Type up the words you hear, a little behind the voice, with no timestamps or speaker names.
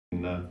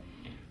And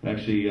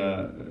actually,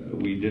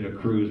 we did a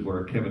cruise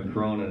where Kevin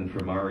Cronin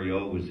from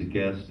REO was a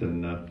guest,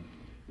 and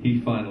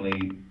he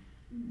finally,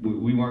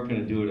 we weren't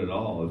going to do it at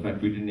all. In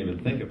fact, we didn't even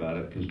think about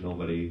it because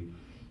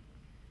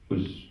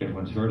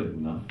everyone's heard it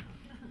enough,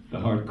 the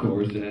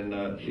hardcores,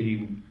 and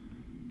he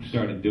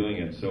started doing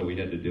it, so we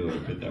had to do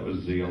it, but that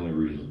was the only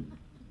reason.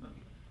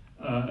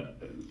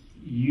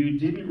 You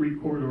didn't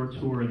record or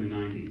tour in the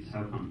 90s.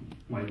 How come?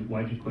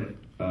 Why'd you quit?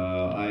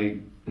 I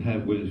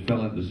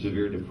fell into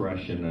severe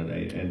depression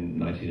in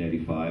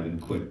 1985 and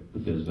quit the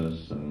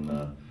business, and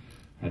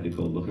had to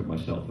go look at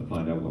myself and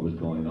find out what was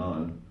going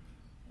on,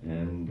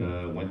 and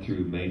went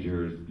through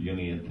major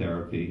Jungian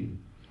therapy,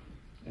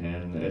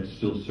 and it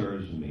still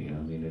serves me.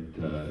 I mean,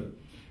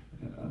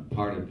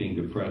 part of being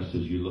depressed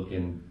is you look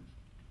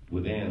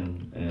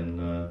within,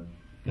 and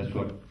that's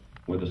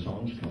where the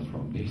songs come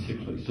from,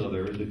 basically. So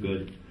there is a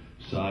good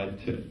side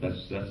to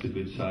that's the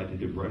good side to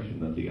depression.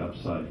 That the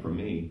upside for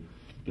me,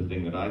 the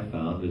thing that I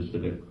found is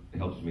that it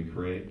helps me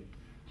create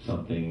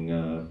something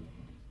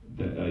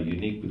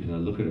unique, because I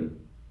look at it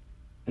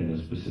in a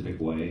specific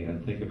way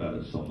and think about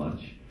it so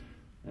much,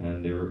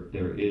 and there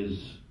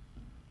is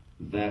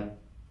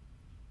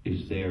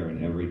there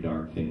in every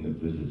dark thing that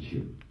visits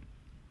you.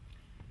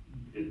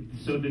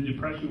 So the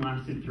depression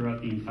lasted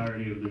throughout the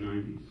entirety of the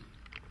 90s?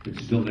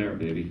 It's still there,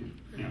 baby.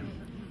 Yeah.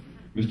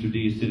 Mr.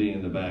 D is sitting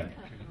in the back.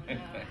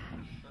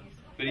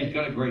 But he's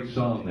got a great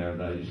song there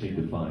that I just need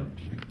to find.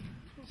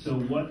 So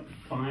what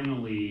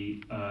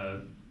finally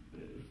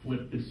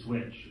flipped the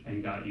switch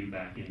and got you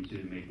back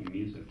into making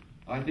music?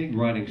 I think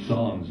writing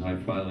songs. I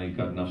finally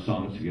got enough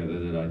songs together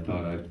that I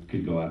thought I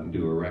could go out and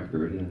do a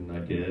record, and I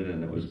did,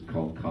 and it was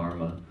called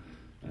Karma.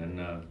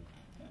 And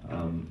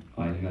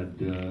I had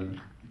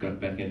got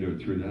back into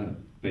it through that,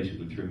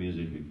 basically through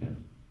music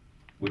again,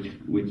 which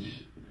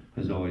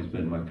has always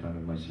been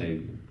my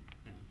savior.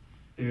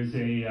 There's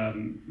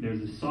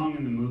a song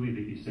in the movie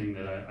that you sing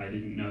that I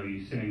didn't know.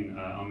 You sing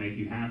 "I'll Make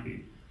You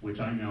Happy," which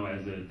I know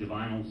as a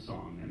Divinyl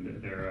song,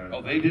 and they're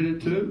oh, they did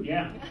it too?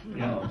 Yeah.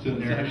 Oh, so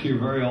it's actually a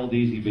very old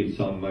Easy Beat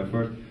song. My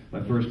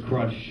first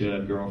crush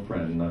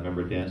girlfriend. I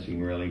remember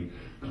dancing really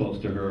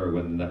close to her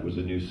when that was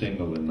a new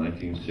single in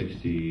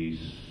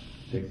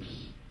 1966.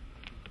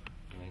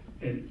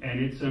 And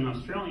it's an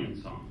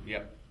Australian song.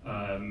 Yep.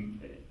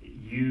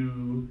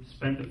 You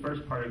spent the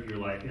first part of your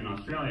life in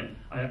Australia.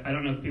 I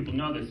don't know if people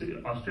know this.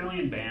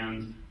 Australian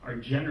bands are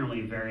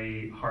generally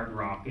very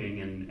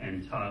hard-rocking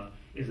and tough.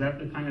 Is that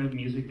the kind of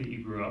music that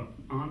you grew up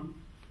on?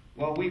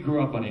 Well, we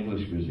grew up on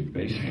English music,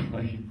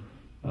 basically.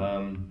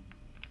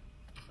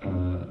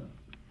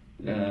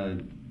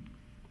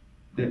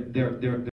 There